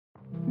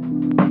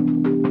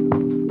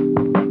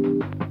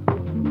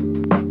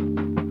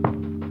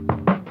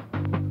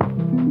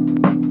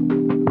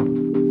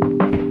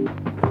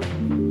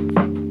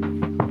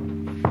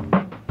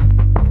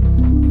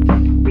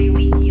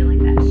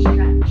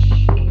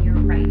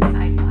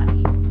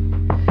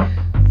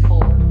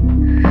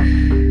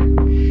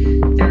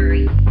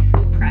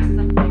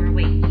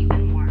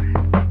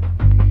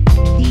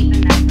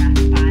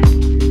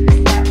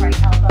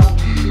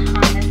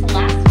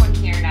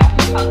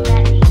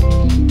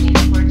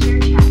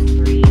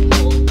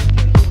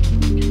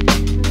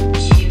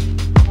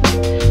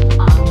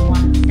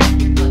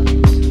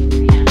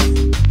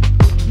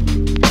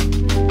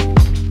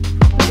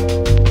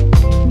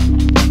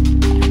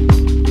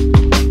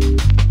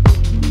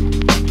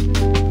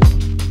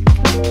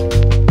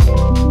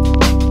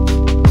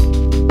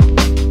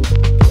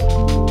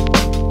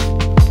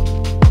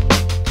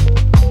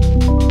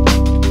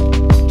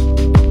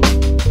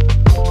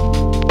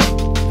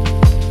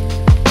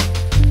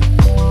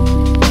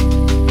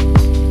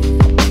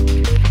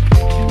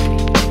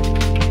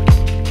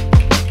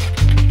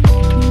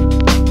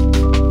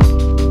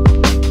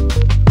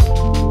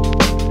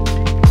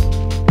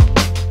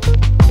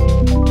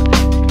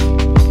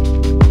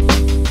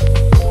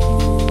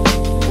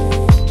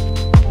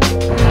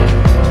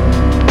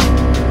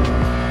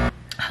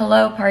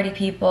Hello party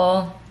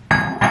people.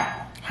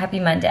 Happy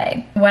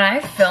Monday. When I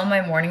film my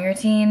morning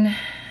routine,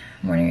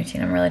 I'm really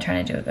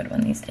trying to do a good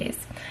one these days.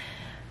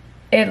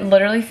 It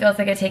literally feels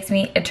like it takes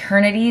me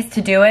eternities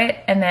to do it,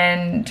 and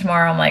then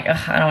tomorrow I'm like,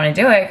 ugh, I don't want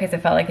to do it because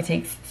it felt like it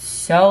takes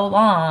so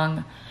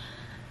long.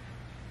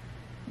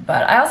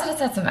 But I also just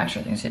had some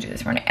extra things to do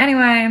this morning.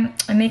 Anyway,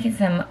 I'm making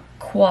some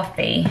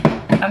coffee.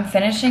 I'm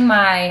finishing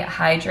my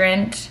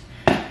hydrant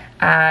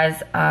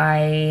as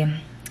I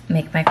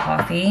make my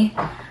coffee.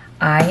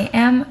 I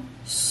am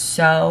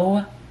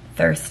so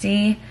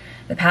thirsty.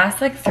 The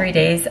past like 3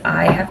 days,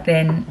 I have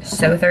been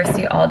so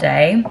thirsty all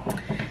day,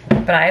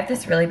 but I have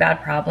this really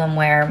bad problem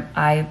where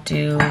I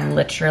do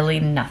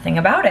literally nothing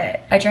about it.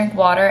 I drink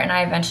water and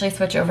I eventually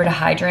switch over to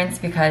hydrants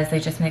because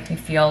they just make me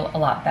feel a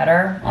lot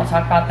better. I'll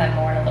talk about them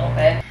more in a little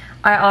bit.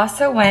 I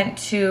also went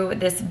to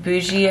this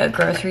bougie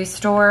grocery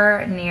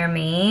store near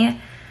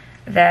me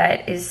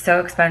that is so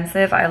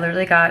expensive. I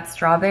literally got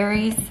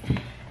strawberries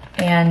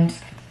and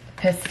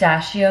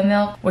pistachio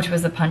milk, which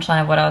was the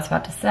punchline of what I was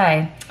about to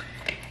say,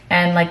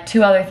 and like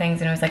 2 other things,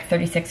 and it was like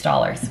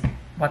 $36.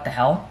 What the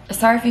hell?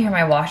 Sorry if you hear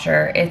my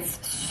washer,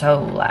 it's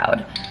so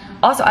loud.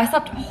 Also, I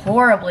slept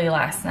horribly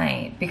last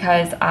night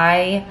because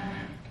I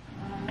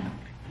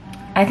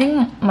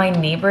think my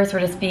neighbors were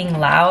just being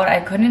loud. I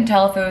couldn't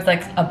tell if it was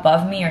like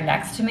above me or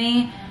next to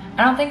me.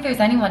 I don't think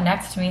there's anyone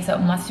next to me, so it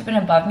must have been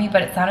above me,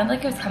 but it sounded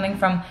like it was coming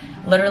from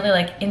literally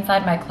like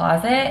inside my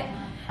closet.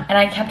 And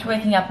I kept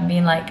waking up and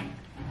being like,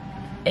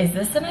 is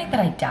this the night that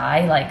I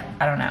die? Like,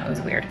 I don't know, it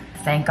was weird.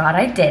 Thank God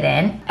I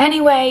didn't.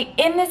 Anyway,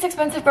 in this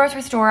expensive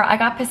grocery store, I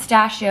got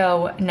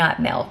pistachio nut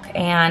milk,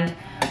 and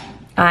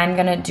I'm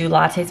gonna do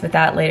lattes with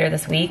that later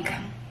this week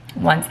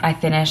once I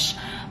finish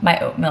my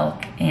oat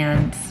milk,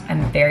 and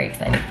I'm very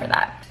excited for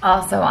that.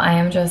 Also, I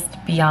am just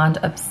beyond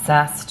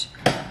obsessed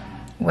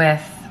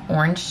with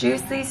orange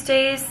juice these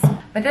days,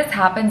 but this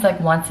happens like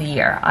once a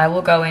year. I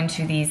will go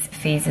into these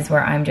phases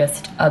where I'm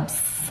just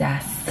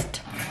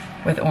obsessed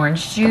with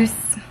orange juice,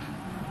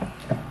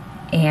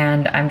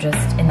 and I'm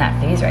just in that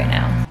phase right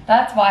now.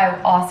 That's why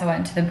I also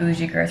went to the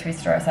bougie grocery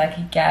store so I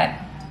could get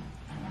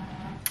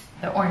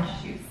the orange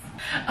juice.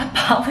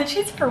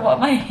 Apologies for what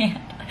my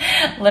hand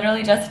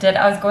literally just did.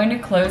 I was going to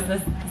close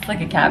this, it's like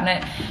a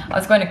cabinet. I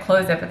was going to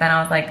close it, but then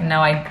I was like, no,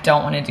 I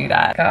don't want to do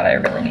that. God, I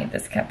really need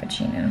this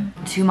cappuccino.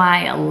 To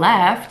my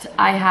left,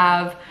 I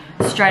have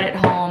Stride at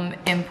Home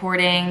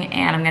importing,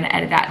 and I'm gonna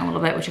edit that in a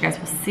little bit, which you guys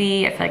will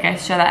see. I feel like I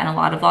show that in a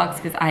lot of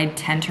vlogs because I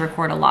tend to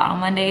record a lot on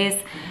Mondays,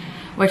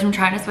 which I'm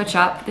trying to switch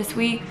up this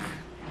week.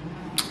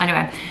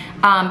 Anyway,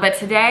 but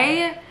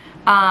today,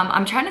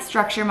 I'm trying to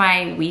structure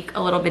my week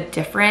a little bit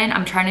different.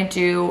 I'm trying to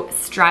do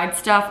Stride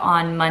stuff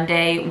on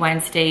Monday,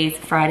 Wednesdays,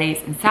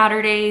 Fridays, and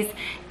Saturdays.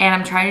 And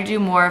I'm trying to do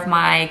more of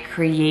my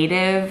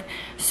creative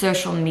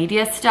social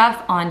media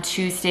stuff on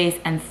Tuesdays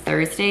and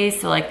Thursdays.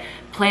 So like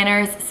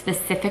planners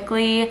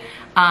specifically,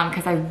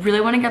 because I really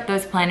want to get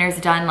those planners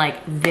done like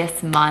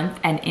this month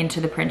and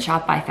into the print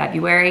shop by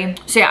February.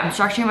 So yeah, I'm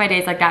structuring my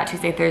days like that: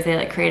 Tuesday, Thursday,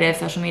 like creative,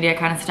 social media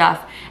kind of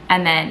stuff,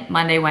 and then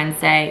Monday,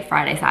 Wednesday,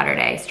 Friday,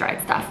 Saturday,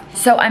 Stride stuff.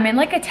 So I'm in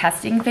like a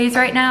testing phase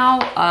right now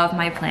of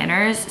my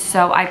planners.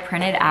 So I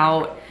printed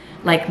out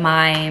like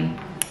my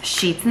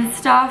sheets and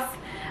stuff.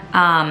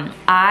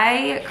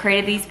 I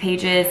created these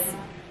pages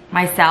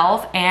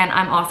myself, and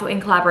I'm also in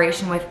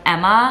collaboration with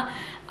Emma,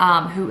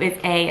 who is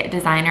a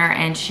designer,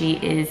 and she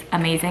is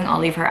amazing. I'll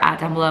leave her ad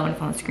down below and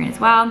on the screen as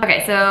well.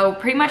 Okay, so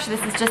pretty much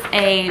this is just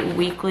a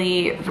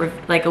weekly,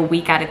 like a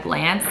week at a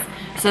glance.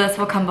 So this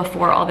will come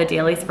before all the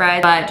daily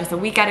spreads, but just a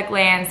week at a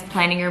glance,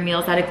 planning your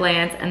meals at a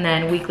glance, and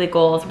then weekly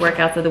goals,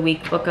 workouts of the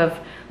week, book of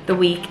the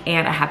week,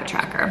 and a habit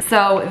tracker.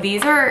 So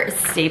these are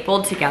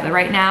stapled together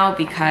right now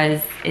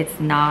because it's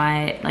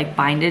not like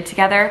binded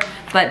together,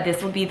 but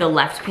this will be the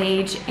left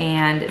page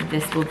and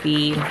this will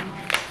be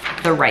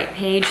the right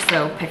page,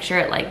 so picture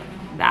it like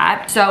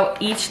that. So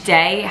each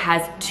day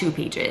has 2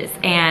 pages,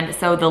 and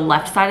so the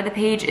left side of the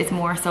page is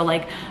more so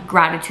like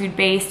gratitude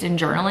based and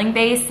journaling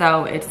based.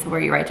 So it's where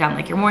you write down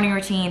like your morning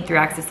routine, 3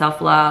 acts of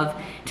self-love,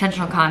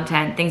 intentional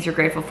content, things you're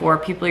grateful for,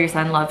 people you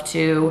send love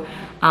to,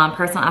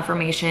 personal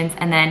affirmations,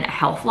 and then a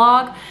health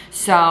log.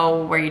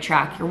 So where you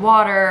track your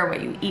water,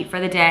 what you eat for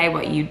the day,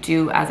 what you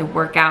do as a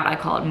workout, I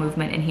call it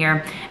movement in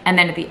here. And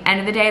then at the end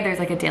of the day, there's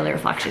like a daily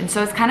reflection.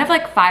 So it's kind of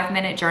like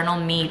 5-minute journal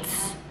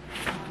meets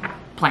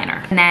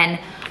planner. And then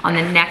on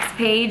the next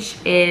page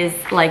is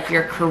like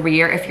your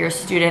career. If you're a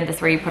student,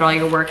 that's where you put all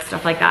your work,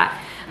 stuff like that,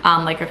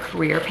 like a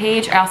career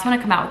page. I also want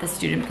to come out with a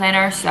student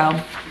planner, so,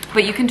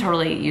 but you can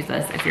totally use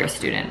this if you're a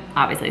student,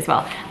 obviously, as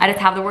well. I just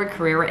have the word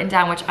career written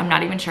down, which I'm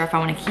not even sure if I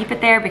want to keep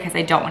it there because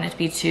I don't want it to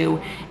be too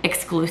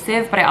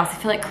exclusive, but I also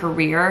feel like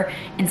career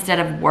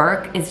instead of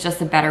work is just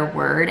a better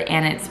word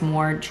and it's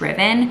more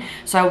driven.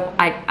 So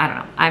I don't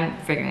know, I'm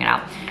figuring it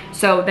out.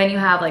 So then you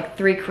have like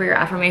 3 career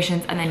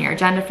affirmations, and then your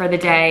agenda for the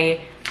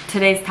day,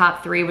 today's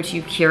top 3, which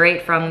you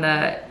curate from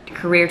the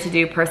career to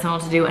do, personal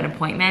to do, and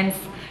appointments,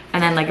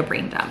 and then like a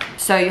brain dump.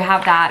 So you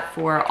have that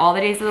for all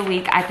the days of the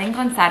week. I think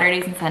on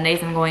Saturdays and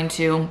Sundays I'm going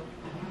to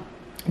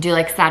do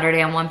like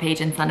Saturday on one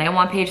page and Sunday on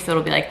one page. So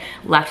it'll be like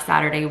left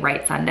Saturday,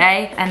 right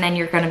Sunday. And then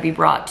you're gonna be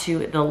brought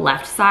to the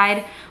left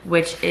side,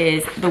 which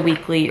is the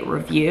weekly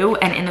review.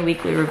 And in the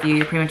weekly review,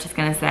 you're pretty much just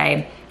gonna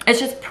say, it's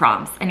just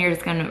prompts, and you're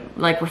just gonna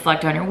like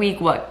reflect on your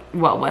week, what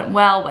went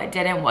well, what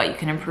didn't, what you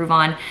can improve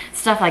on,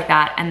 stuff like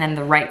that. And then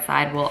the right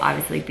side will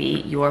obviously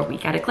be your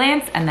week at a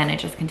glance, and then it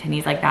just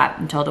continues like that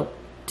until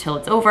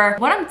it's over.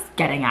 What I'm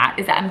getting at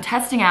is that I'm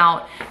testing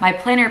out my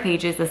planner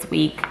pages this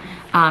week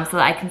so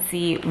that I can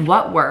see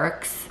what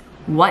works,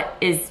 what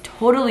is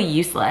totally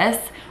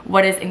useless,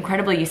 what is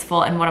incredibly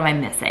useful, and what am I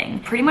missing.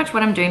 Pretty much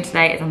what I'm doing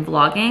today is I'm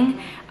vlogging.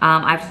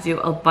 I have to do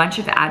a bunch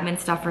of admin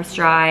stuff for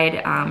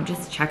Stride,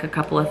 just check a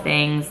couple of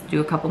things,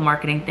 do a couple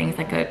marketing things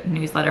like a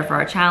newsletter for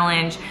our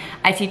challenge.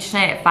 I teach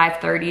tonight at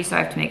 5:30, so I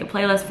have to make a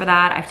playlist for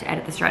that. I have to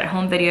edit the Stride at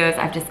Home videos.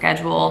 I have to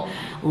schedule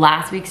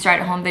last week's Stride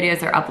at Home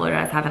videos. They're uploaded.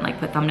 I just haven't like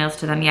put thumbnails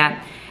to them yet.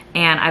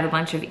 And I have a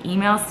bunch of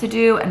emails to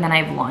do, and then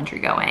I have laundry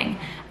going.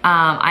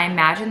 I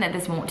imagine that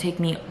this won't take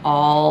me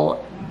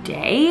all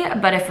day,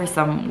 but if for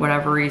some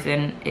whatever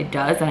reason it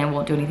does, then I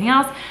won't do anything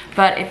else.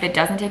 But if it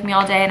doesn't take me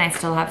all day and I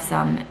still have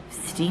some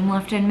steam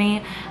left in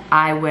me,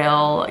 I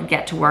will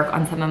get to work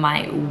on some of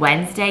my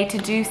Wednesday to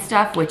do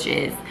stuff, which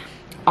is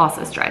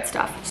also Stride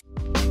stuff.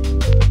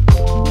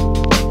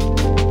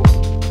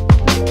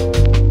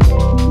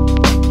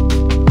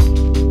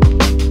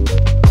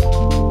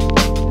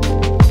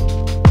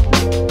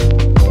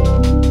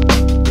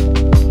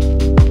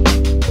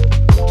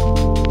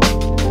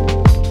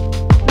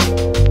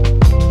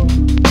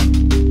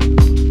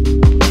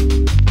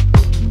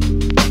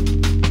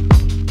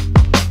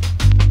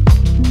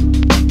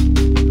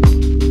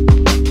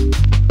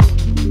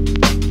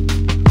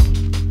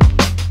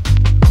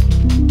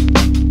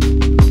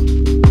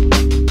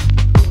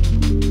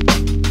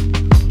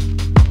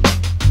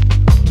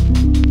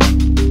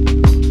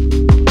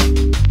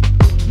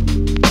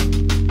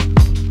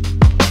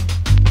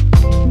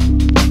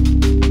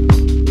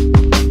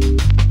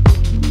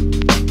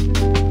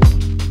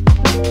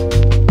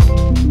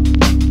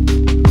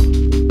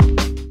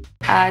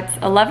 It's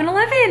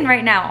 11:11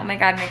 right now. Oh my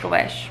God, make a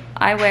wish.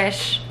 I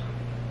wish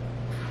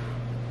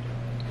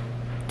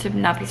to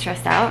not be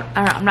stressed out.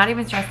 I don't know, I'm not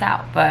even stressed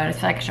out, but I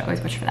feel like I should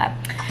always wish for that.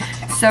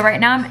 So right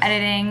now I'm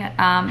editing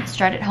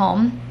Stride at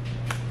Home,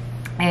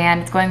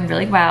 and it's going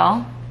really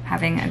well.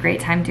 Having a great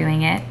time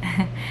doing it.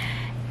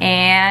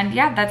 And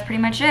yeah, that's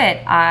pretty much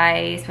it.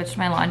 I switched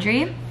my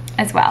laundry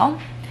as well,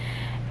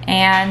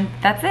 and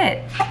that's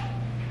it.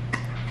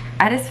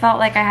 I just felt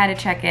like I had to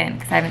check in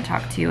because I haven't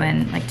talked to you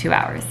in like 2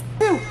 hours.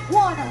 You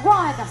wanna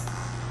ride us?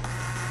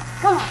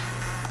 Come on,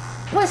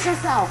 push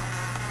yourself.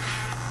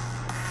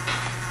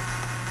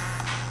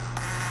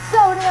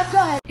 So damn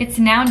good. It's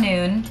now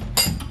noon,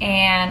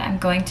 and I'm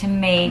going to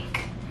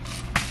make,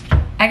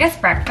 I guess,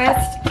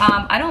 breakfast.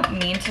 I don't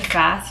mean to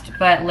fast,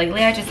 but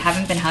lately I just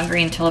haven't been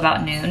hungry until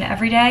about noon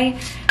every day,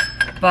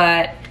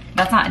 but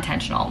that's not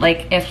intentional.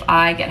 Like if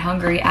I get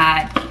hungry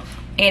at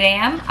 8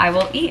 a.m., I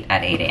will eat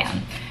at 8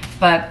 a.m.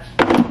 But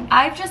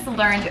I've just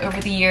learned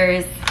over the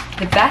years,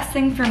 the best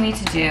thing for me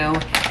to do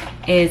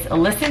is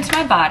listen to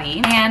my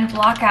body and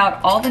block out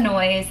all the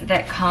noise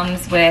that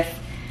comes with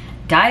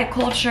diet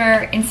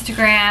culture,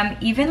 Instagram,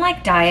 even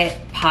like diet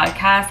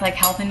podcasts, like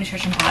health and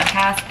nutrition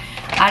podcasts.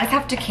 I just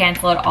have to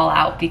cancel it all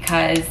out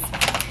because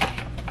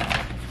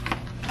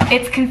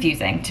it's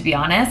confusing, to be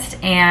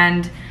honest.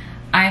 And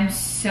I'm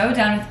so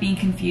done with being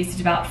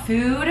confused about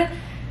food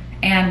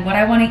and what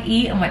I want to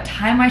eat and what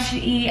time I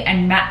should eat,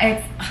 and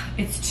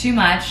it's too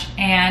much.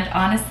 And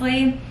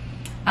honestly,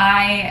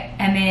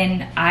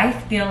 I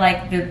feel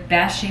like the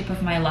best shape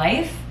of my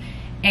life,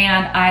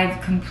 and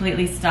I've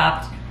completely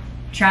stopped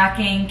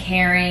tracking,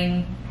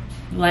 caring,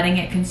 letting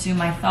it consume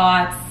my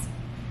thoughts.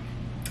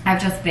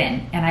 I've just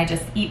been, and I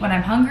just eat when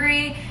I'm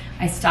hungry,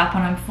 I stop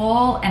when I'm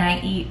full, and I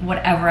eat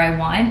whatever I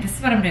want. This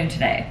is what I'm doing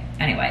today.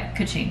 Anyway,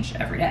 could change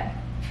every day.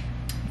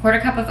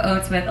 1/4 cup of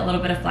oats with a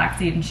little bit of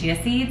flaxseed and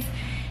chia seeds,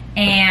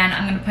 and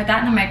I'm gonna put that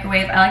in the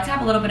microwave. I like to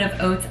have a little bit of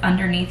oats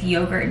underneath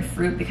yogurt and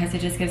fruit because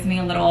it just gives me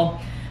a little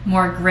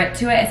more grit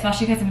to it,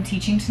 especially because I'm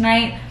teaching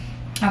tonight.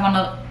 I want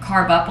to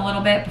carb up a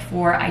little bit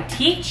before I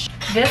teach.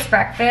 This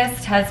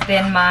breakfast has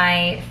been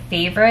my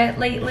favorite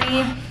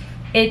lately.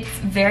 It's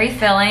very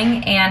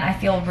filling and I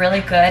feel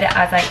really good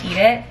as I eat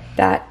it.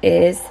 That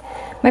is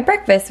my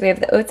breakfast. We have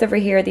the oats over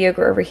here, the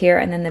yogurt over here,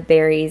 and then the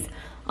berries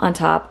on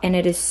top, and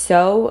it is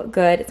so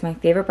good. It's my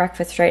favorite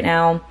breakfast right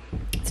now.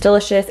 It's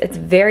delicious, it's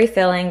very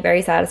filling,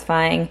 very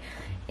satisfying,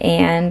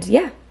 and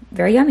yeah,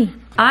 very yummy.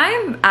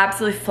 I'm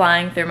absolutely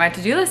flying through my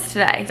to-do list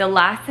today. The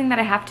last thing that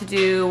I have to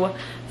do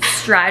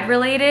Stride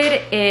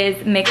related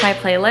is make my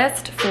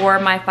playlist for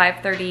my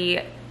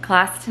 5:30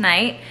 class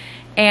tonight.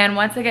 And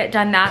once I get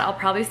done that, I'll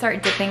probably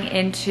start dipping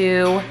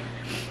into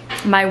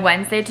my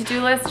Wednesday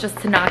to-do list just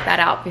to knock that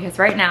out, because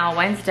right now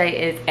Wednesday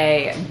is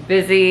a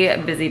busy,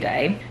 busy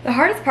day. The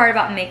hardest part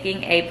about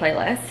making a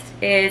playlist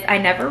is I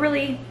never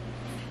really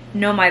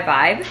know my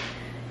vibe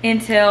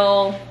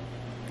until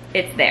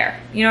it's there.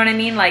 You know what I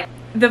mean? Like,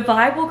 the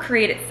vibe will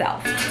create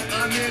itself.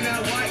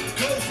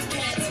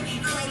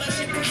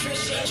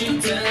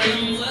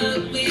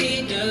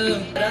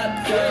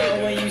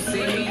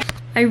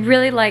 I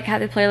really like how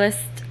the playlist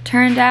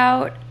turned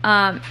out.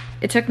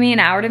 It took me an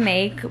hour to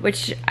make,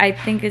 which I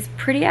think is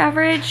pretty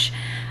average.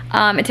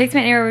 It takes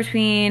me anywhere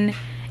between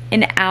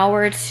an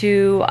hour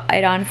to,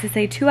 I'd honestly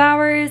say 2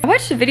 hours. I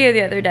watched a video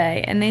the other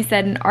day and they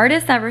said an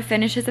artist never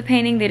finishes a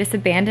painting, they just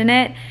abandon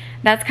it.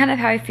 That's kind of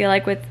how I feel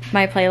like with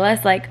my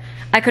playlist. Like,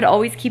 I could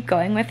always keep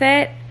going with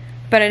it,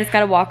 but I just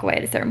gotta walk away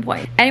at a certain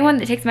point. Anyone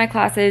that takes my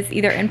classes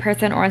either in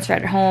person or on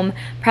Stride at Home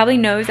probably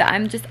knows that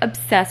I'm just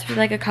obsessed with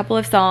like a couple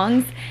of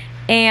songs,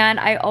 and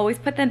I always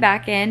put them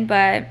back in,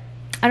 but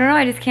I don't know,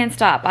 I just can't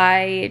stop.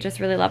 I just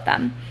really love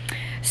them.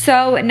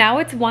 So now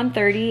it's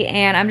 1:30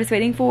 and I'm just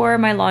waiting for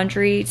my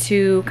laundry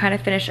to kind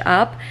of finish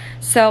up.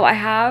 So I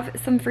have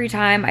some free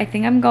time. I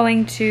think I'm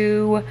going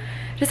to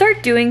just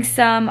start doing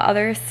some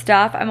other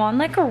stuff. I'm on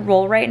like a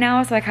roll right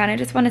now, so I kind of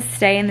just want to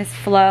stay in this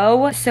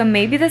flow. So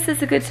maybe this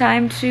is a good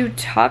time to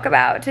talk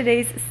about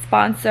today's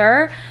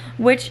sponsor,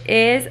 which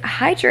is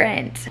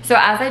Hydrant. So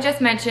as I just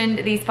mentioned,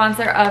 the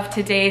sponsor of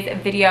today's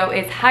video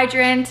is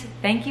Hydrant.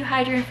 Thank you,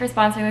 Hydrant, for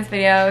sponsoring this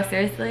video.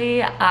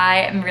 Seriously,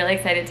 I am really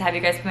excited to have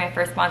you guys be my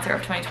first sponsor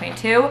of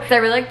 2022. So I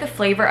really like the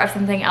flavor of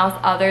something else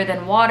other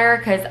than water,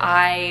 because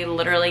I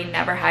literally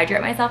never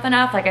hydrate myself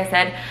enough. Like I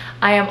said,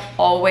 I am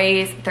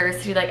always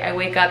thirsty. Like, I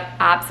wake up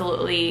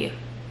absolutely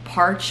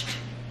parched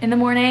in the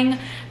morning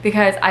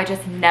because I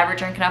just never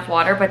drink enough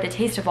water, but the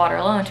taste of water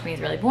alone to me is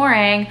really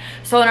boring.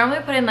 So I normally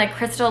put in like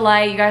Crystal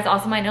Light. You guys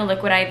also might know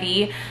Liquid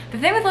IV. The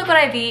thing with Liquid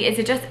IV is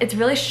it's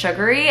really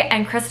sugary,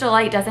 and Crystal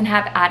Light doesn't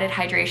have added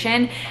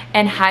hydration.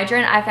 And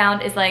Hydrant, I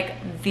found, is like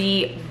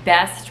the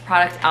best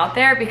product out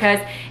there because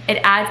it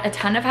adds a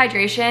ton of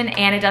hydration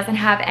and it doesn't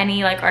have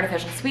any like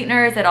artificial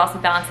sweeteners. It also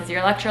balances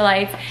your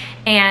electrolytes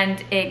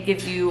and it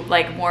gives you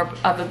like more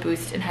of a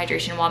boost in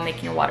hydration while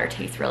making your water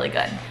taste really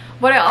good.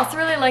 What I also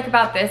really like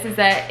about this is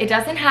that it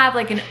doesn't have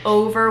like an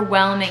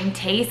overwhelming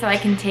taste, so I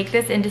can take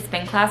this into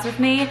spin class with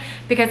me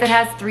because it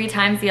has 3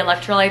 times the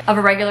electrolytes of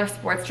a regular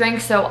sports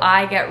drink, so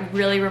I get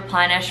really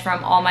replenished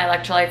from all my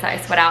electrolytes that I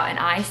sweat out, and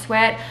I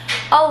sweat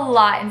a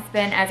lot in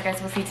spin, as you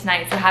guys will see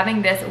tonight. So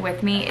having this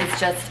with me is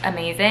just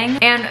amazing.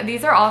 And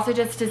these are also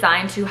just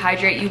designed to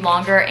hydrate you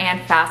longer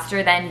and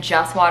faster than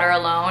just water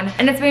alone.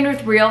 And it's made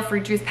with real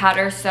fruit juice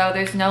powder, so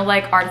there's no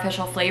like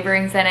artificial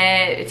flavorings in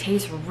it. It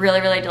tastes really,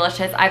 really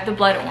delicious. I have the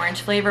blood orange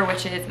flavor,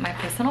 which is my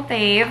personal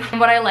fave. And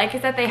what I like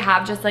is that they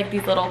have just like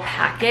these little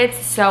packets,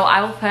 so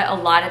I will put a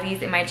lot of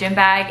these in my gym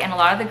bag, and a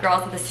lot of the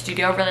girls at the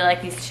studio really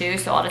like these too,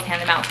 so I'll just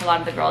hand them out to a lot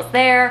of the girls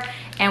there,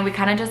 and we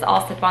kind of just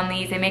all sip on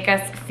these. They make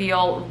us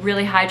feel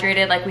really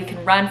hydrated, like we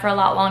can run for a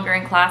lot longer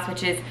in class,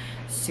 which is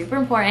super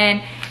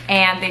important,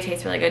 and they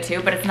taste really good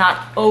too, but it's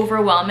not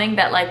overwhelming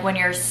that like when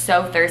you're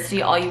so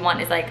thirsty all you want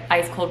is like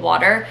ice cold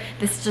water.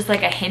 This is just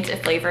like a hint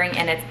of flavoring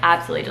and it's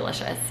absolutely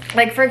delicious.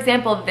 Like for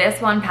example, this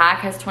one pack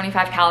has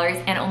 25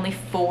 calories and only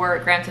 4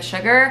 grams of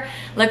sugar.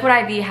 Liquid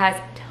IV has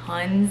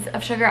tons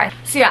of sugar.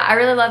 So yeah, I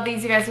really love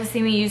these. You guys will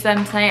see me use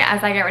them tonight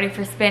as I get ready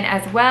for spin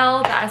as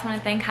well. But I just want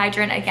to thank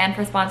Hydrant again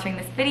for sponsoring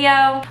this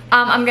video.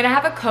 I'm gonna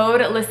have a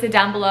code listed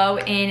down below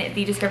in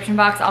the description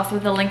box, also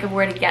with a link of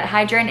where to get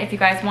Hydrant if you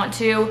guys want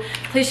to.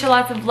 Please show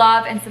lots of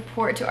love and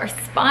support to our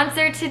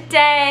sponsor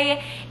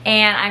today,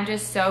 and I'm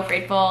just so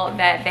grateful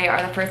that they are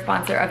the first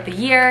sponsor of the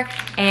year.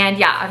 And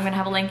yeah, I'm gonna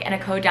have a link and a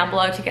code down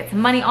below to get some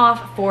money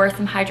off for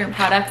some Hydrant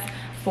products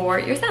for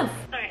yourself.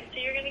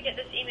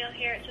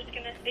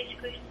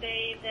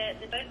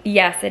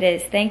 Yes, it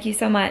is. Thank you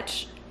so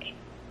much.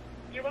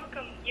 You're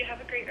welcome. You have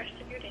a great rest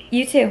of your day.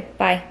 You too.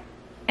 Bye.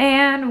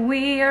 And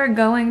we are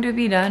going to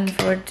be done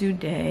for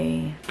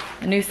today.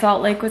 The new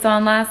Salt Lake was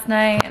on last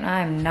night, and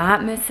I'm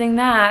not missing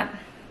that.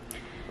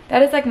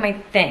 That is like my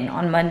thing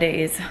on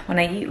Mondays. When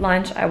I eat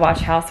lunch, I watch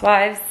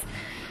Housewives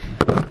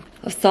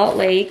of Salt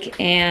Lake,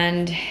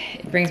 and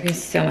it brings me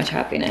so much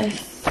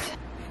happiness.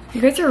 You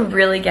guys are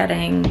really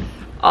getting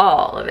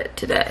all of it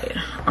today,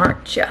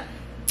 aren't you?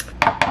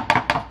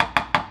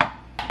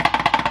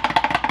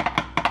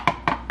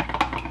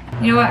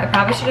 You know what, I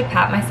probably should have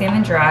pat my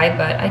salmon dry,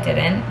 but I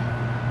didn't.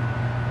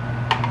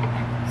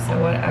 So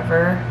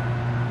whatever.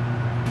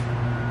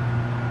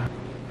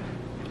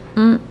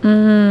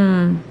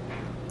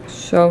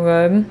 So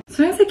good.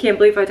 Sometimes I can't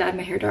believe I dyed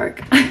my hair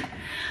dark.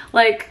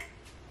 Like,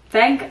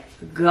 thank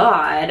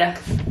God I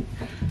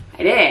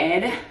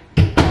did.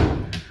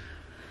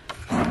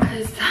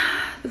 Because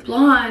the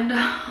blonde,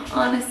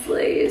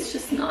 honestly, is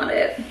just not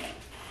it.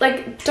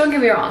 Like, don't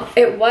get me wrong,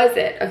 it was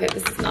it. Okay,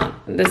 this is not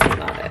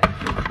it.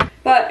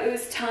 But it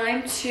was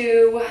time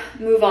to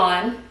move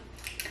on.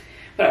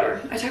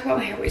 Whatever, I talk about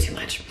my hair way too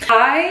much.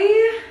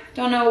 I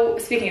don't know,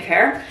 speaking of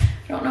hair,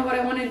 I don't know what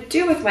I want to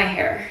do with my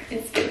hair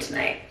in spin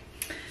tonight.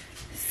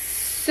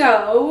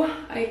 So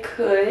I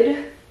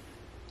could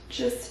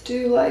just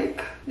do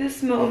like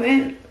this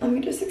moment. Let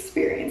me just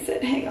experience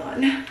it, hang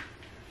on.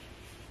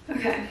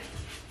 Okay.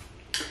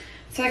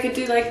 So I could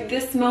do like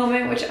this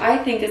moment, which I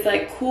think is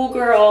like cool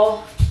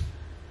girl,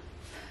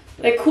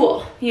 like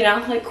cool, you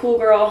know, like cool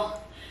girl,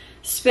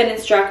 spin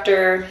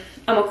instructor.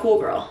 I'm a cool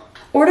girl.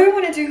 Or do I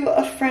want to do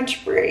a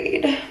French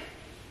braid?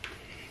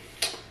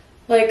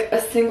 Like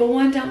a single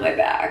one down my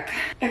back.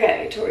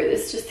 Okay, Tori,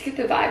 this is just to get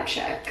the vibe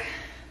check.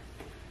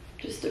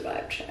 Just a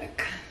vibe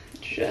check.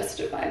 Just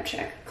a vibe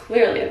check.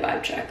 Clearly a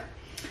vibe check.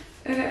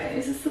 Okay,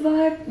 is this the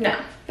vibe? No,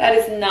 that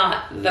is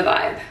not the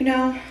vibe. You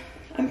know,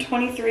 I'm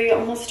 23,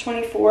 almost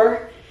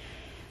 24.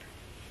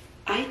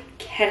 I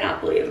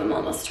cannot believe I'm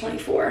almost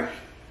 24.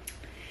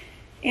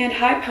 And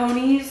high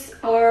ponies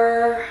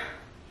are,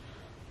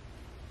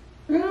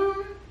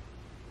 you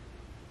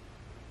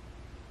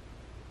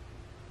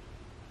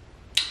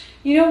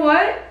know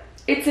what?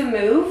 It's a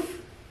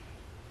move,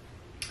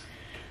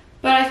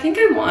 but I think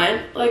I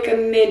want like a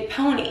mid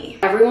pony.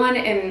 Everyone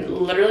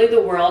in literally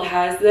the world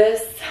has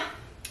this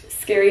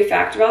scary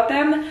fact about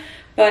them,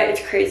 but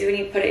it's crazy when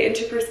you put it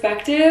into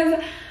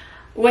perspective.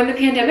 When the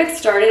pandemic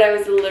started, I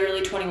was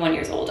literally 21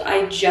 years old.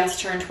 I just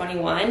turned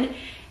 21,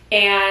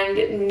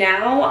 and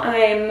now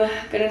I'm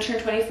gonna turn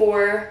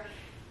 24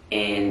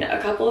 in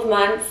a couple of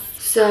months.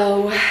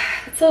 So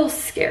it's a little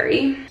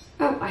scary.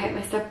 Oh, I hit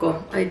my step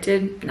goal. I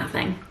did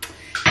nothing.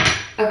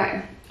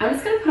 Okay, I'm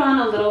just gonna put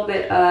on a little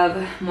bit of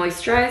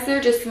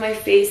moisturizer just so my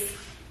face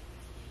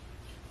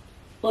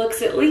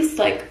looks at least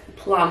like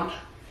plump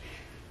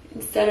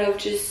instead of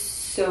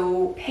just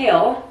so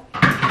pale.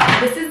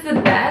 This is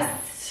the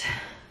best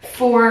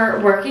for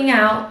working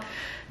out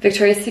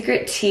Victoria's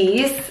Secret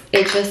teas.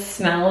 It just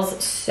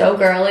smells so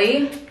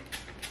girly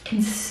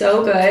and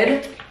so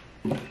good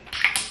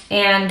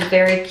and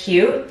very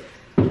cute.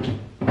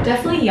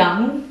 Definitely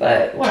young,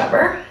 but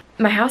whatever.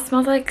 My house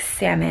smells like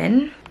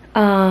salmon.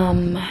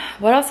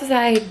 What else was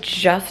I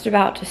just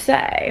about to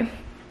say?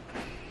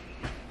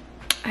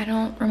 I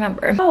don't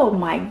remember. Oh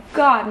my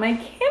God, my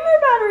camera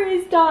battery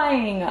is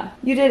dying.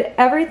 You did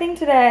everything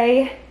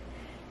today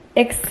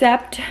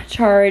except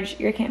charge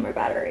your camera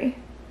battery.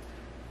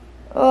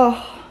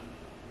 Oh,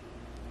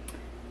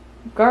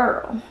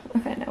 girl.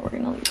 Okay, now we're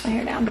gonna leave my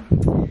hair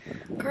down.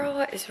 Girl,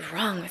 what is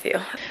wrong with you?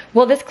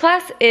 Well, this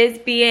class is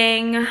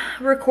being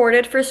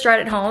recorded for Stride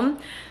at Home,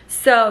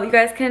 so you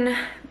guys can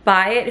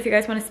buy it if you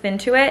guys want to spin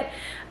to it.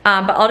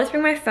 But I'll just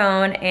bring my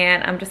phone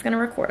and I'm just gonna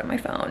record on my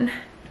phone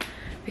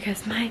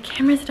because my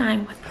camera's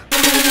dying. What the?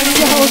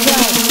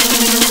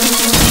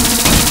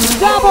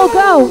 Double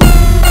go!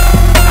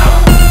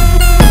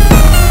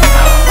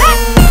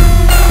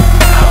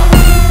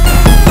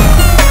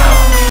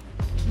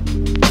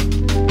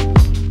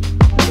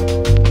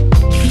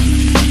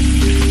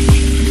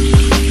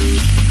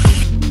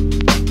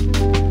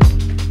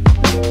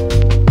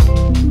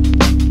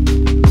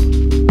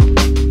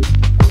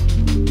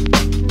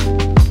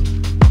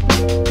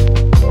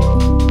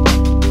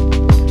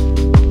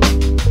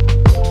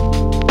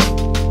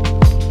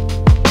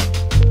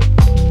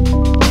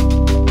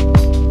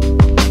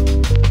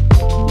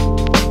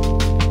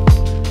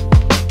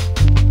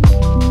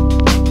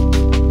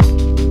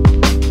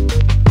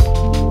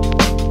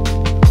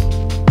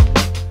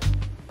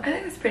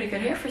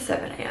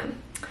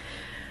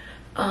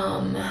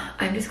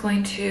 I'm just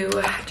going to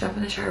jump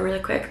in the shower really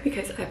quick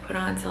because I put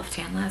on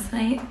self-tan last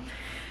night.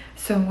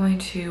 So I'm going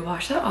to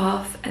wash that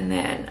off and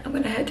then I'm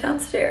gonna head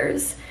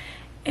downstairs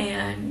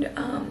and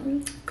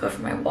go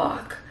for my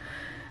walk.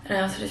 And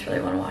I also just really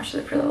want to watch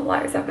the Pretty Little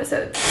Liars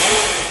episode.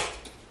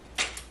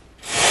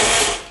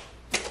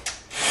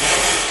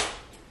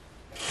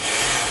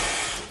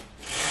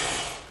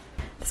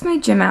 This is my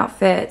gym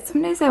outfit.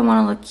 Some days I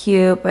want to look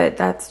cute, but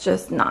that's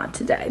just not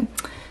today.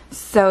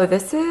 So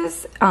this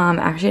is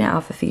actually an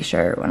Alpha Phi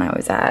shirt when I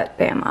was at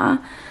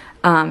Bama.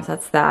 So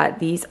that's that.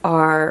 These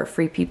are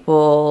Free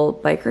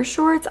People biker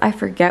shorts. I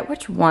forget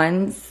which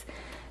ones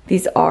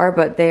these are,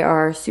 but they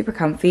are super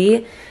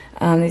comfy.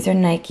 These are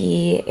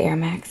Nike Air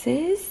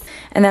Maxes.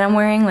 And then I'm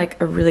wearing like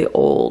a really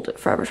old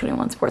Forever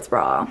 21 sports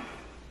bra.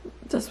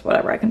 Just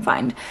whatever I can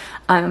find.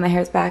 My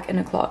hair's back in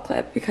a claw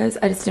clip because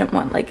I just didn't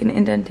want like an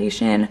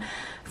indentation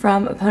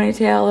from a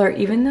ponytail, or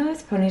even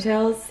those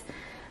ponytails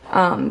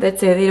that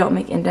say they don't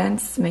make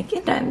indents.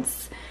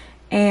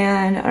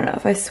 And I don't know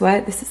if I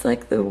sweat. This is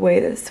like the way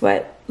the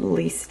sweat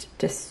least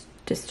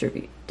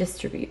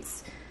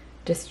distributes.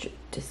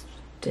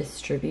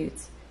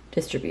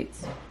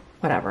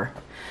 Whatever.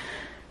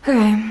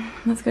 Okay,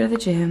 let's go to the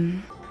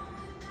gym.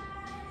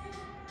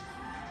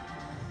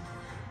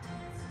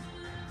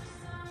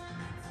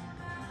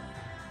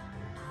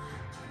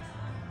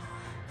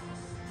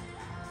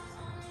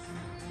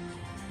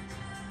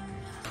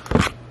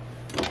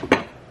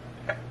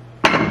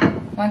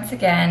 Once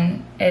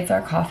again, it's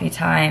our coffee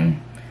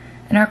time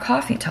and our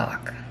coffee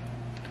talk.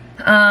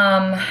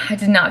 I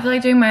did not feel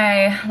like doing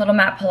my little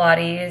mat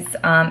Pilates.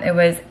 It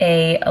was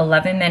a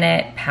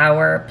 11-minute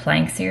power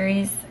plank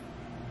series.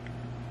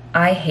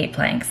 I hate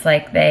planks,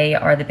 like they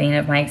are the bane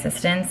of my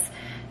existence.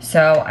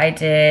 So I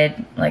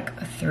did like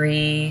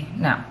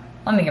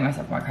let me give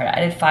myself more credit. I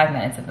did 5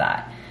 minutes of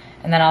that.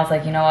 And then I was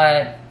like, you know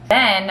what?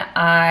 Then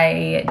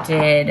I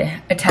did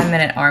a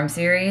 10-minute arm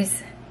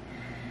series.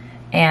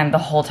 And the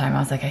whole time I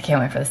was like, I can't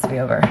wait for this to be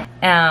over.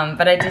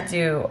 But I did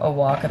do a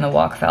walk and the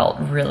walk felt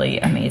really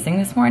amazing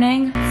this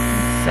morning.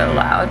 So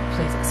loud,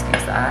 please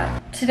excuse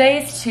that.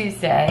 Today's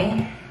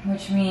Tuesday,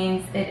 which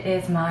means it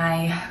is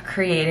my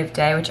creative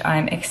day, which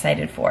I'm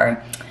excited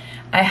for.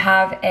 I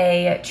have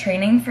a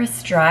training for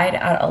Stride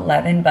at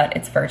 11, but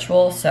it's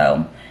virtual,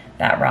 so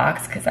that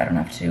rocks because I don't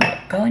have to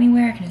go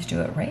anywhere. I can just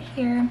do it right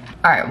here.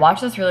 All right, watch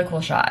this really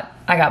cool shot.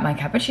 I got my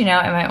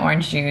cappuccino and my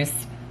orange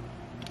juice.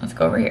 Let's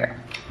go over here.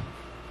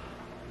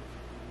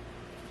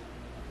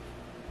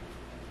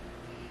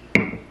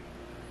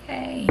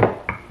 Hey.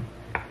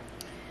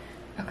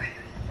 Okay.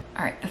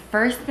 All right, the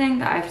first thing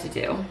that I have to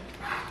do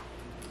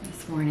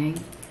this morning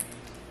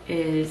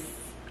is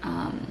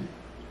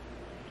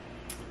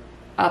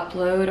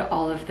upload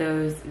all of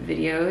those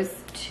videos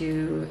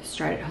to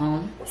Stride at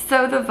Home.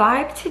 So the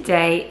vibe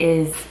today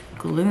is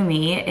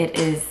gloomy. It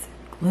is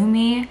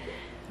gloomy,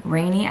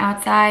 rainy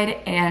outside,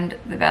 and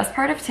the best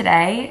part of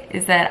today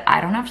is that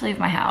I don't have to leave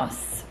my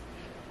house.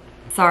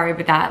 Sorry,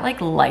 but that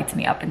like lights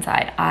me up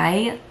inside.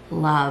 I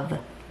love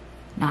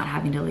not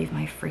having to leave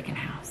my freaking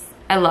house.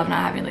 I love not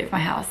having to leave my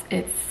house.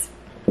 It's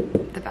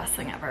the best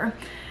thing ever.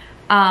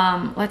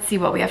 Let's see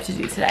what we have to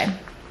do today.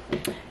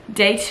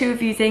 Day 2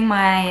 of using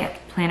my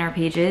planner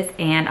pages,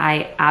 and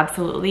I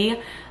absolutely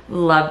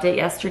loved it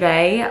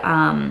yesterday.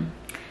 I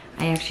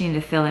actually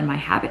need to fill in my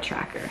habit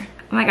tracker.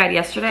 Oh my God,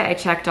 yesterday I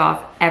checked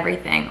off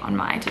everything on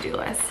my to-do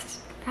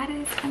list. That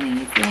is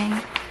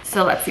amazing.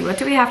 So let's see, what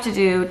do we have to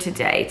do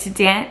today?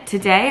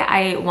 Today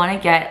I wanna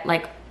get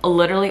like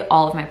literally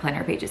all of my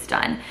planner pages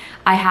done.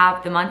 I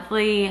have the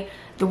monthly,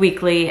 the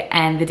weekly,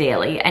 and the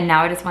daily, and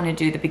now I just wanna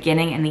do the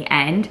beginning and the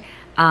end.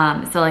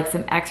 So like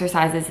some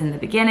exercises in the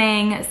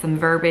beginning, some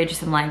verbiage,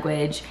 some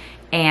language,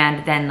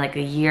 and then like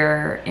a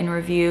year in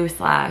review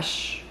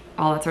slash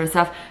all that sort of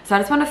stuff. So I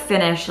just want to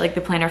finish like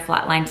the planner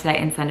flatline today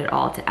and send it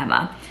all to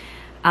Emma.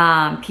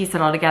 Piece it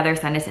all together,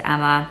 send it to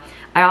Emma.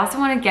 I also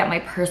want to get my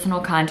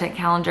personal content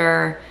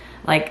calendar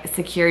like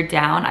secured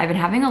down. I've been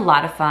having a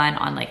lot of fun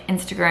on like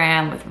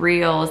Instagram with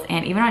Reels,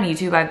 and even on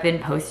YouTube I've been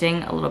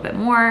posting a little bit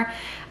more.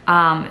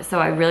 So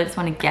I really just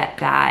want to get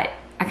that.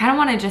 I kind of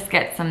want to just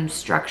get some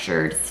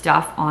structured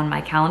stuff on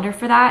my calendar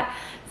for that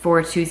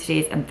for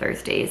Tuesdays and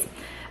Thursdays.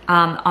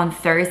 On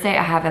Thursday,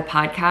 I have a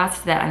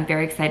podcast that I'm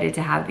very excited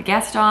to have the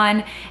guest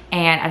on,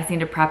 and I just need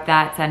to prep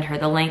that, send her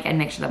the link, and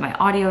make sure that my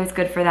audio is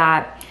good for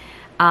that.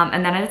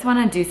 And then I just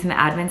want to do some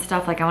admin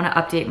stuff. Like I want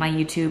to update my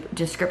YouTube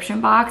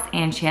description box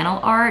and channel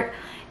art,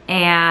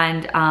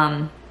 and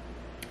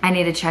I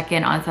need to check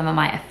in on some of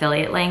my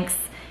affiliate links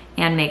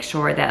and make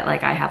sure that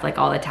like I have like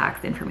all the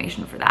tax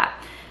information for that.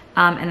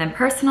 And then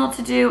personal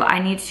to do, I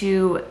need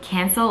to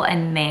cancel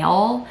and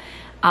mail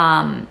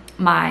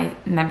my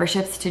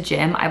memberships to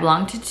gym. I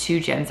belong to 2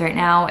 gyms right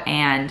now,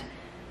 and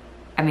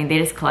I mean, they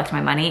just collect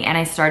my money, and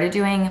I started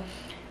doing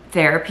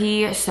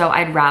therapy, so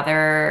I'd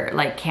rather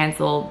like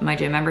cancel my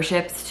gym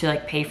memberships to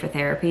like pay for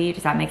therapy.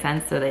 Does that make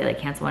sense? So they like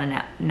cancel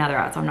one another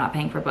out, so I'm not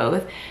paying for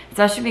both,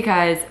 especially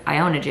because I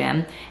own a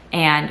gym,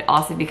 and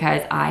also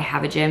because I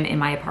have a gym in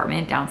my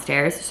apartment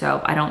downstairs,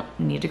 so I don't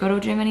need to go to a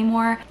gym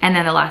anymore. And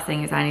then the last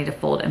thing is I need to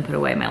fold and put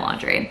away my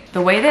laundry.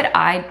 The way that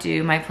I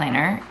do my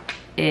planner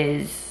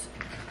is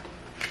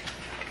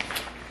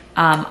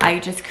I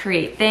just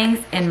create things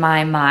in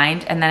my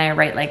mind, and then I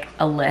write like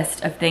a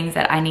list of things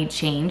that I need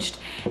changed,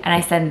 and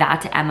I send that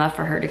to Emma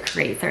for her to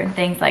create certain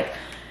things. Like,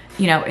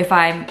 you know, if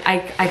I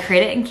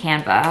create it in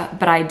Canva,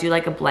 but I do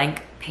like a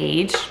blank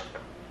page,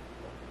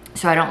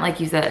 so I don't like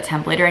use a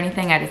template or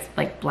anything. I just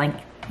like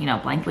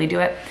blankly do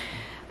it.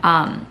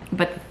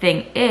 But the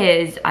thing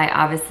is, I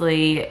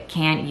obviously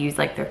can't use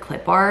like their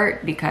clip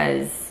art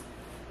because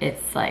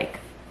it's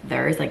like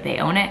theirs, like they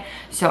own it.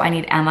 So I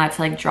need Emma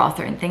to like draw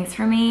certain things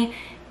for me.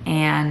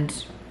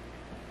 And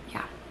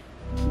yeah.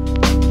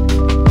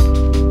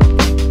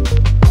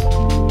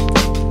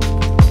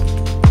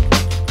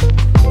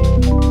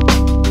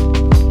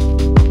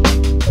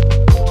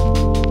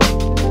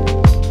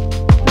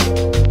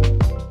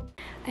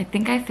 I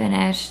think I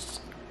finished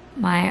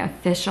my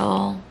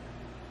official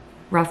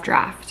rough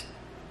draft,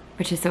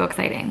 which is so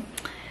exciting.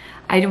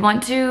 I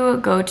want to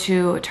go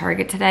to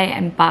Target today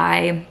and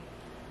buy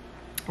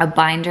a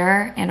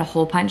binder and a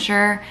hole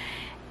puncher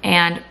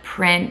and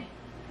print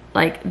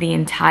like the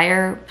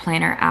entire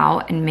planner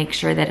out and make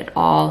sure that it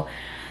all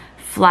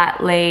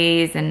flat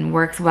lays and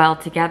works well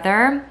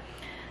together.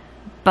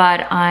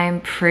 But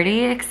I'm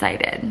pretty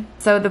excited.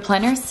 So the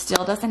planner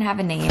still doesn't have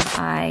a name.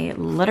 I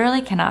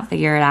literally cannot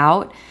figure it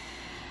out.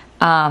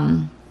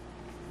 But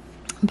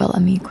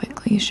let me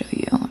quickly show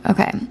you.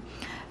 Okay,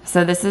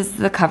 so this is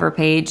the cover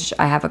page.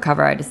 I have a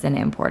cover, I just didn't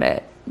import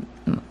it.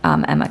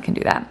 Emma can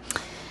do that.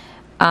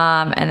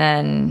 And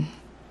then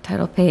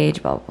title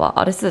page, blah, blah, blah.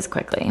 I'll just do this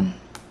quickly.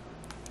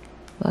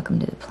 Welcome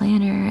to the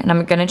planner. And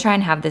I'm gonna try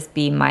and have this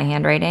be my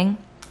handwriting.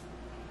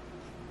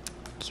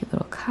 Cute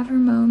little cover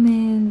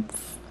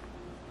moments.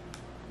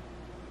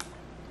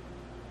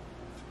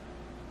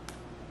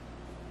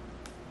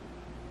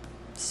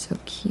 So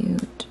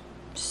cute,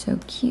 so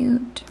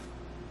cute,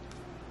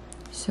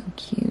 so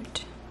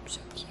cute,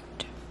 so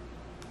cute.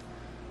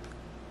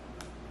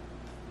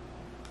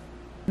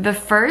 The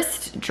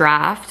first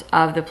draft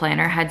of the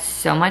planner had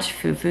so much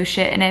foo-foo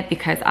shit in it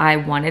because I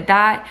wanted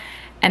that.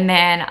 And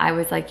then I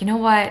was like, you know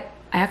what?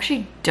 I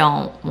actually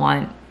don't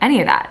want any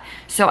of that.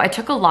 So I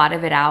took a lot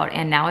of it out,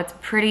 and now it's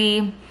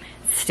pretty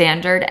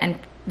standard and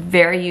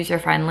very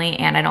user-friendly,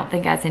 and I don't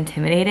think as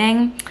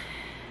intimidating.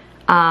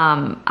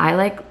 I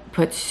like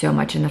put so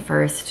much in the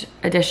first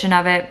edition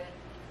of it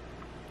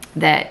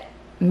that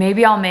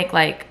maybe I'll make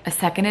like a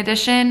second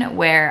edition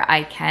where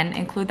I can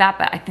include that,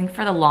 but I think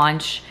for the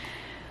launch,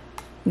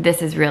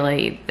 this is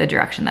really the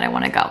direction that I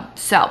want to go.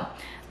 So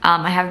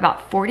I have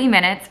about 40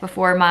 minutes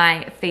before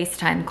my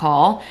FaceTime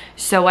call.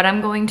 So what I'm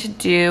going to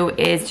do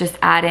is just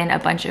add in a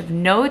bunch of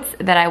notes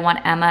that I want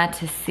Emma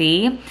to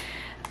see.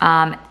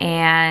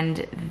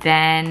 And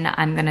then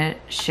I'm gonna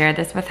share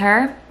this with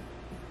her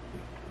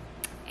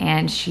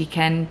and she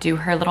can do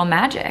her little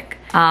magic.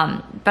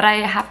 But I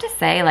have to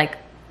say, like,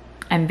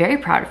 I'm very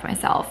proud of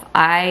myself.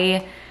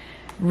 I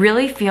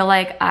really feel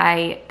like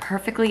I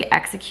perfectly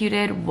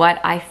executed what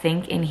I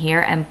think in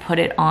here and put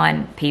it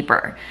on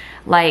paper.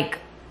 Like,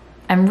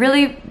 I'm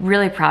really,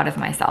 really proud of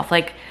myself.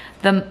 Like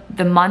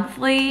the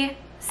monthly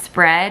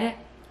spread,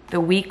 the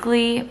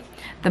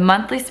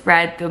monthly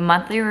spread, the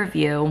monthly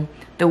review,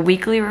 the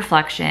weekly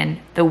reflection,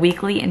 the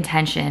weekly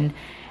intention,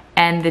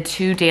 and the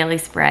 2 daily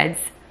spreads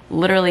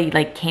literally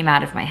like came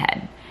out of my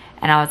head.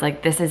 And I was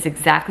like, this is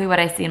exactly what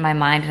I see in my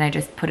mind, and I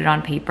just put it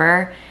on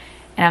paper.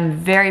 And I'm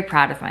very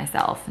proud of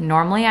myself.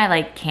 Normally I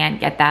like can't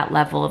get that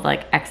level of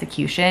like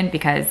execution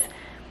because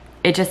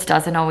it just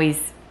doesn't always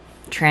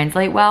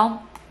translate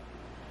well.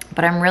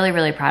 But I'm really,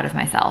 really proud of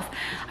myself.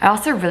 I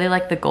also really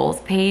like the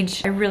goals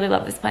page. I really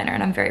love this planner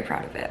and I'm very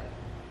proud of it.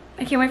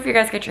 I can't wait for you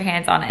guys to get your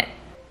hands on it.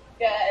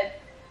 Good.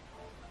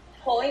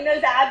 Pulling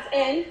those abs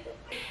in.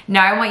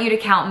 Now I want you to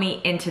count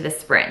me into the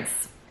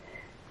sprints.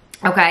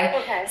 Okay?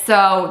 Okay.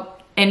 So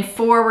in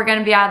 4, we're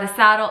gonna be out of the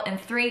saddle. In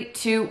 3,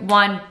 2,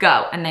 1,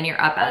 go. And then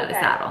you're up out of the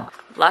saddle.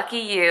 Lucky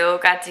you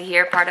got to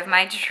hear part of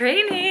my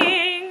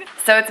training.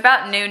 So it's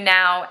about noon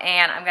now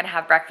and I'm gonna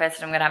have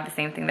breakfast. I'm gonna have the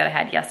same thing that I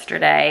had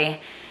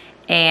yesterday.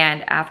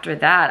 And after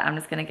that, I'm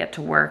just gonna get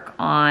to work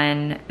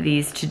on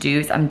these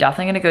to-dos. I'm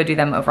definitely gonna go do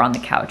them over on the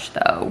couch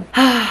though.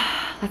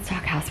 Let's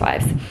talk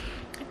housewives.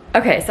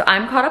 Okay, so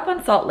I'm caught up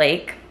on Salt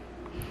Lake.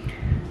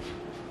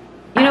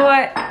 You know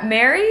what,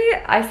 Mary,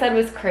 I said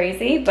was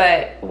crazy,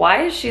 but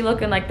why is she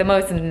looking like the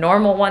most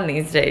normal one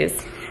these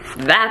days?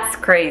 That's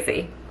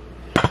crazy.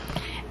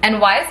 And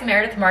why is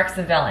Meredith Marks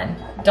the villain?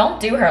 Don't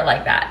do her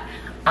like that.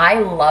 I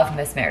love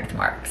Miss Meredith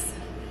Marks.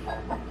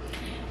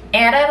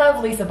 And I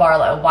love Lisa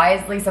Barlow. Why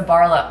is Lisa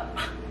Barlow?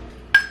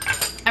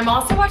 I'm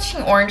also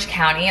watching Orange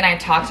County, and I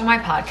talked on my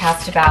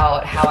podcast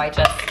about how I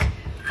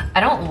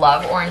don't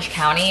love Orange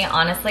County,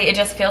 honestly. It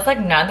just feels like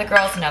none of the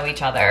girls know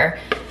each other.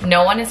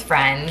 No one is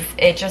friends.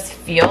 It just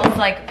feels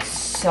like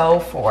so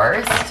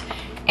forced.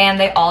 And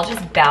they all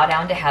just bow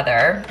down to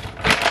Heather.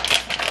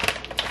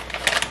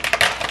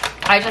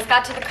 I just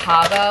got to the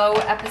Cabo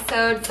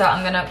episode, so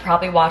I'm gonna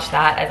probably watch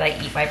that as I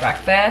eat my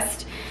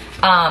breakfast.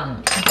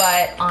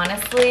 But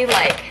honestly,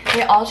 like,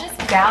 they all just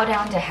bow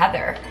down to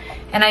Heather.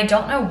 And I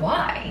don't know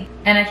why.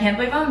 And I can't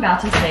believe I'm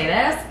about to say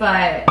this,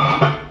 but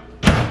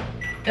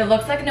it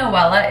looks like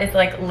Noella is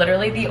like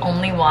literally the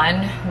only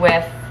one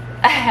with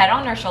a head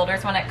on her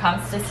shoulders when it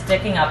comes to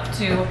sticking up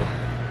to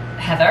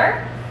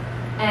Heather.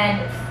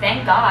 And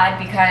thank God,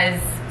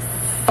 because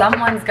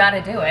someone's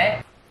gotta do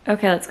it.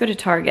 Okay, let's go to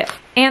Target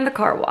and the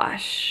car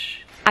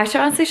wash. I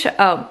should honestly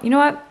oh, you know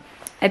what?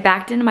 I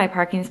backed into my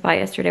parking spot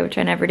yesterday, which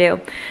I never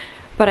do.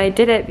 But I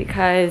did it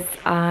because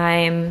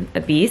I'm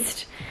a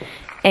beast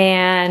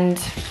and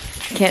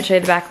can't show you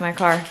the back of my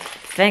car.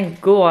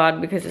 Thank God,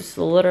 because it's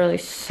literally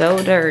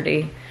so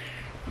dirty.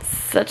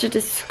 Such a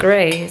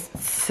disgrace.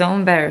 It's so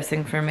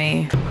embarrassing for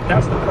me.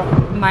 That's the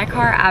problem. My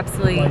car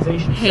absolutely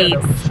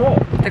hates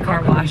the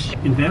car wash.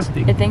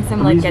 Investing. It thinks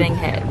I'm like getting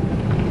hit.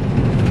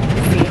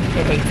 See,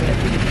 it hates it.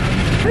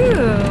 Ooh.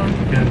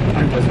 And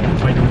I wasn't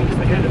trying to reach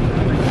the head of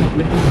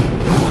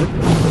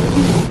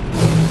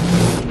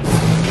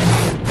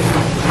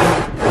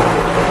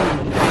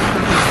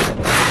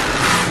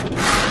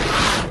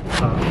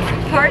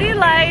Party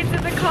lights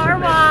at the car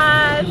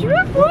wash.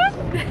 Whoop, whoop.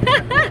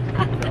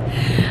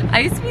 I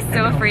used to be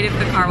so afraid of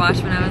the car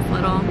wash when I was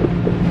little.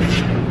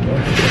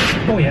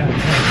 Oh yeah.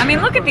 I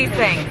mean, look at these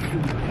things.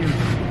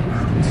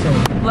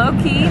 Low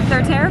key,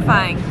 they're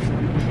terrifying.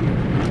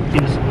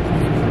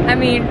 I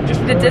mean,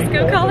 the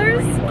disco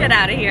colors? Get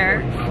out of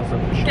here.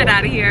 Get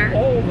out of here.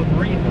 All the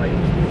green lights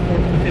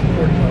within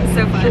 45.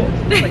 So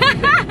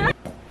fun.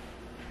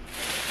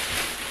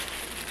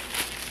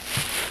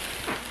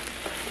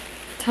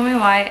 Tell me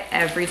why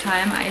every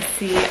time I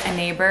see a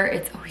neighbor,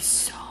 it's always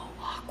so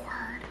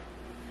awkward.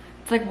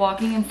 It's like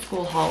walking in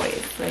school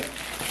hallways. Like,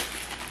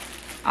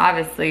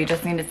 obviously you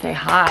just need to say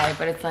hi,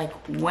 but it's like,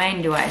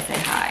 when do I say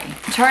hi?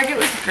 Target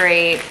was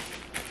great.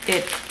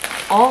 It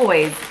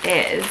always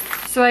is.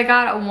 So I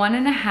got a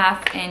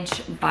 1.5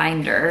 inch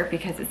binder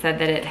because it said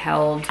that it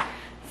held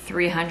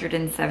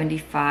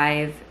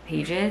 375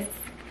 pages,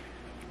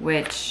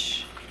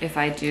 which if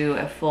I do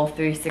a full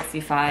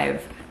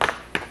 365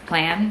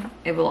 plan,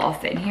 it will all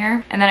fit in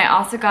here. And then I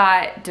also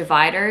got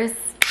dividers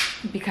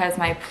because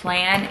my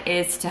plan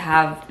is to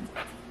have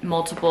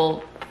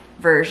multiple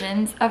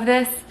versions of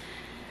this.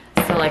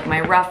 So like my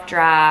rough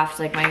draft,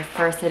 like my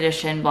first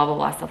edition, blah, blah,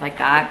 blah, stuff like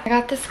that. I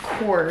got this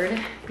cord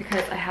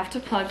because I have to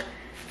plug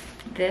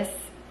this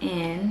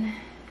in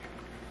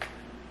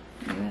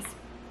USB.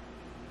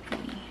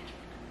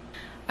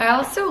 I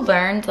also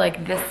learned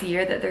like this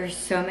year that there's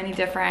so many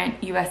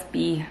different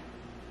USB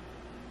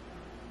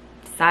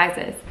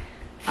sizes.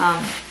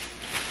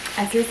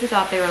 I seriously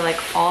thought they were like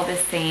all the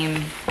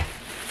same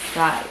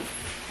size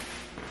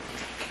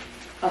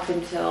up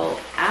until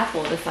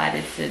Apple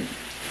decided to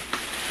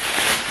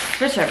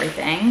switch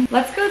everything.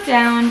 Let's go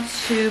down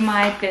to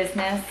my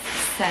business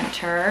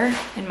center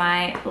in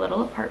my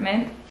little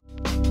apartment.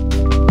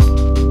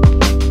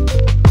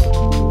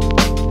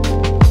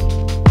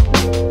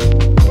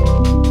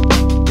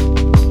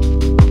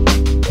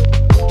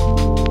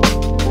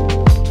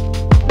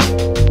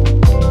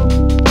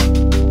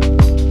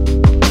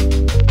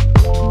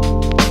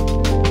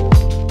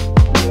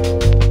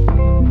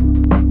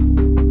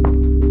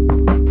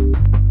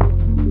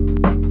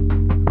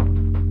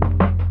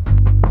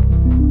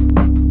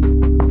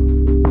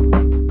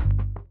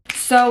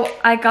 So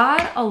I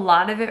got a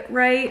lot of it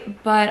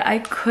right, but I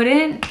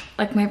couldn't,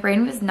 like my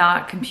brain was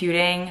not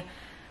computing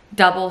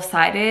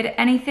double-sided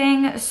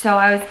anything. So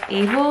I was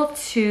able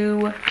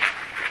to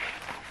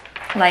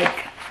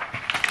like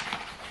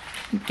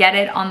get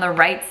it on the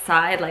right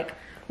side, like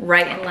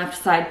right and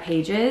left side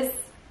pages,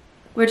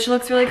 which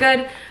looks really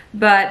good.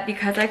 But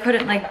because I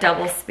couldn't like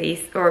double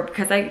space, or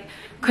because I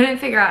couldn't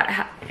figure out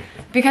how,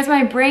 because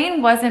my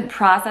brain wasn't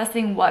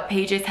processing what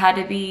pages had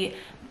to be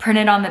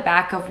printed on the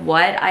back of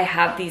what, I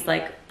have these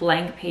like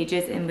blank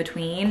pages in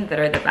between that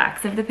are the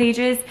backs of the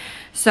pages.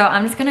 So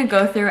I'm just gonna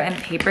go through and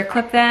paper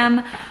clip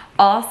them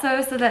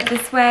also, so that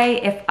this way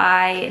if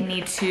I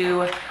need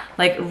to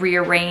like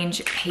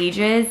rearrange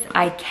pages,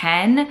 I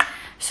can,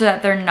 so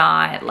that they're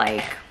not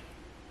like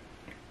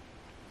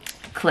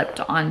clipped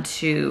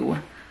onto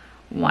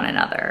one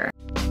another.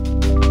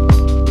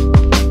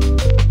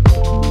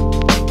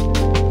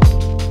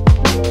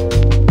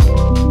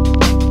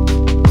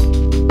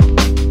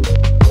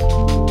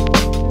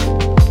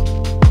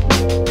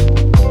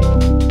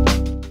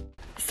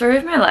 Story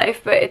of my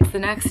life, but it's the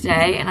next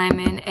day and I'm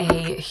in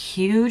a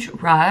huge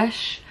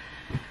rush,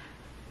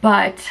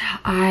 but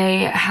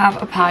I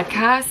have a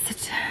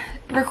podcast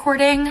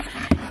recording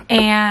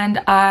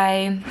and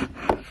I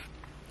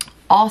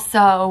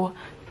also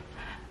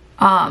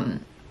I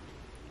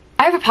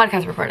have a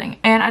podcast recording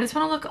and I just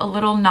want to look a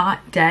little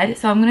not dead,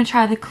 so I'm gonna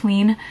try the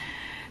clean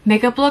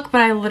makeup look, but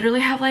I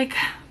literally have like,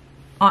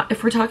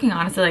 if we're talking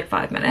honestly, like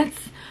 5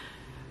 minutes,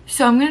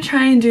 so I'm gonna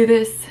try and do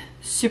this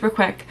super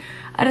quick.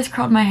 I just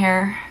curled my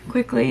hair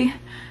quickly,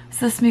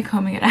 so this is me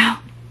combing it out.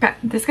 Okay,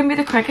 this is gonna be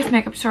the quickest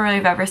makeup tutorial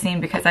you've ever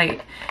seen because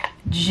I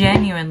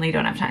genuinely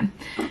don't have time.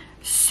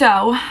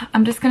 So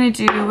I'm just gonna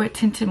do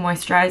tinted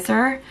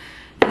moisturizer.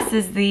 This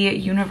is the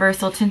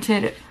Universal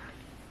Tinted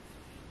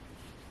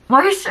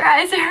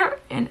Moisturizer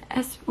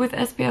with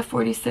SPF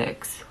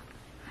 46.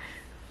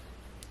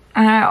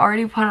 And I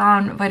already put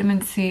on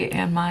vitamin C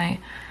and my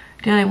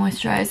daily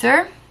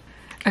moisturizer.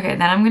 Okay,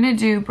 then I'm gonna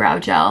do brow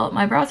gel.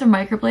 My brows are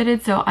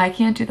microbladed, so I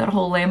can't do that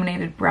whole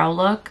laminated brow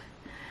look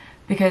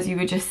because you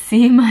would just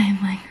see my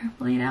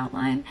microblade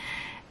outline.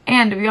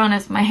 And to be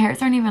honest, my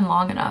hairs aren't even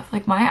long enough.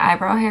 Like my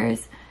eyebrow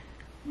hairs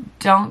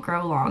don't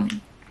grow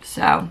long.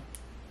 So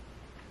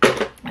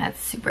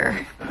that's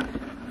super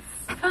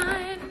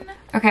fun.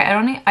 Okay,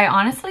 I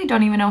honestly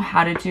don't even know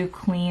how to do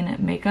clean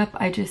makeup.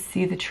 I just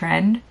see the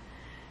trend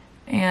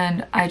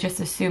and I just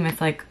assume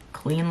it's like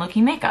clean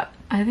looking makeup.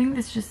 I think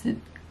this is just a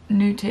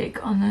new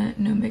take on the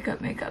no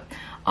makeup.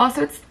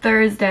 Also, it's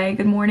Thursday.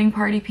 Good morning,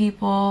 party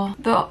people.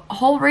 The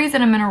whole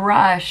reason I'm in a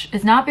rush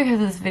is not because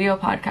of this video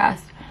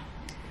podcast,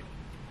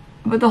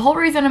 but the whole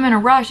reason I'm in a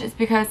rush is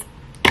because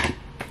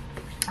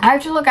I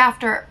have to look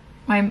after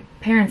my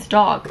parents'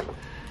 dog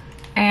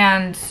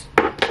and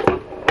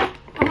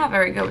I'm not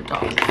very good with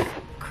dogs.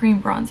 Cream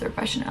bronzer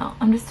by Chanel.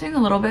 I'm just doing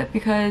a little bit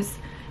because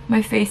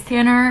my face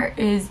tanner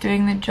is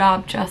doing the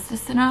job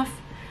justice enough.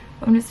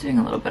 But I'm just doing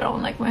a little bit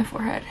on like my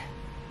forehead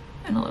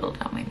and a little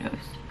down my nose.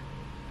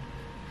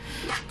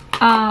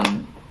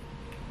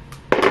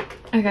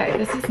 Okay,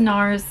 this is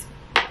NARS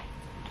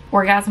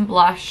Orgasm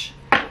Blush.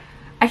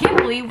 I can't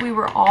believe we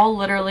were all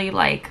literally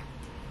like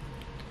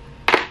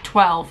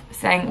 12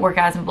 saying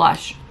Orgasm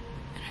Blush.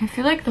 And I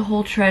feel like the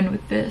whole trend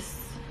with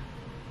this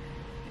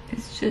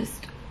is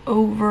just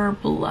over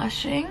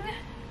blushing.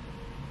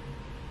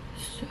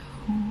 So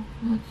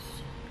that's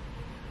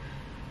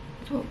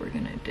what we're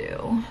gonna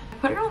do. I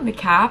put it on the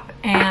cap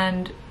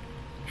and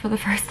for the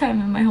first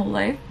time in my whole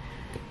life,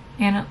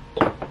 and it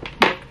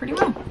worked pretty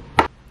well.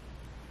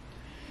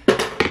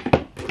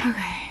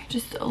 Okay,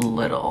 just a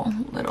little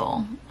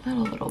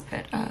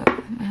bit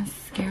of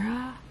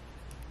mascara.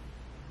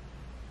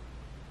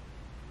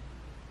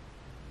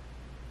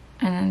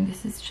 And then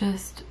this is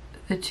just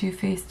the Too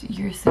Faced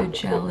You're So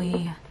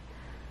Jelly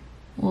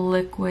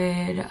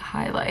liquid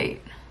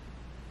highlight.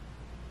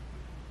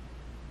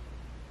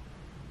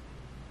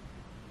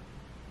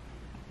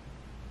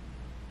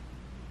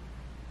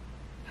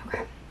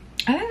 Okay,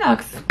 I think that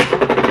looks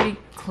pretty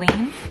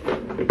clean.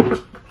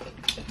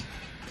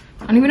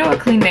 I don't even know what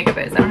clean makeup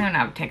is. I don't even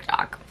have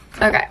TikTok.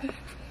 Okay,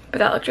 but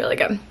that looked really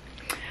good.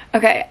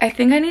 Okay, I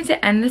think I need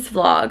to end this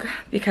vlog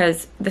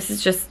because this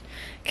is just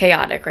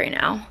chaotic right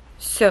now.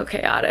 So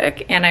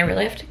chaotic, and I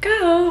really have to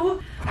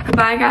go.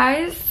 Goodbye,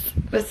 guys.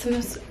 This is the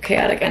most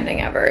chaotic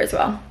ending ever as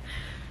well.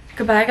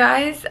 Goodbye,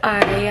 guys.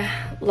 I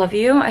love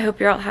you. I hope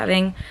you're all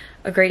having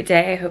a great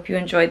day. I hope you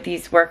enjoyed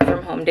these work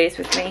from home days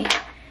with me.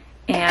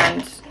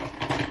 And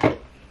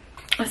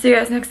I'll see you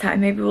guys next time.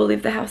 Maybe we'll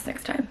leave the house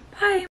next time. Bye.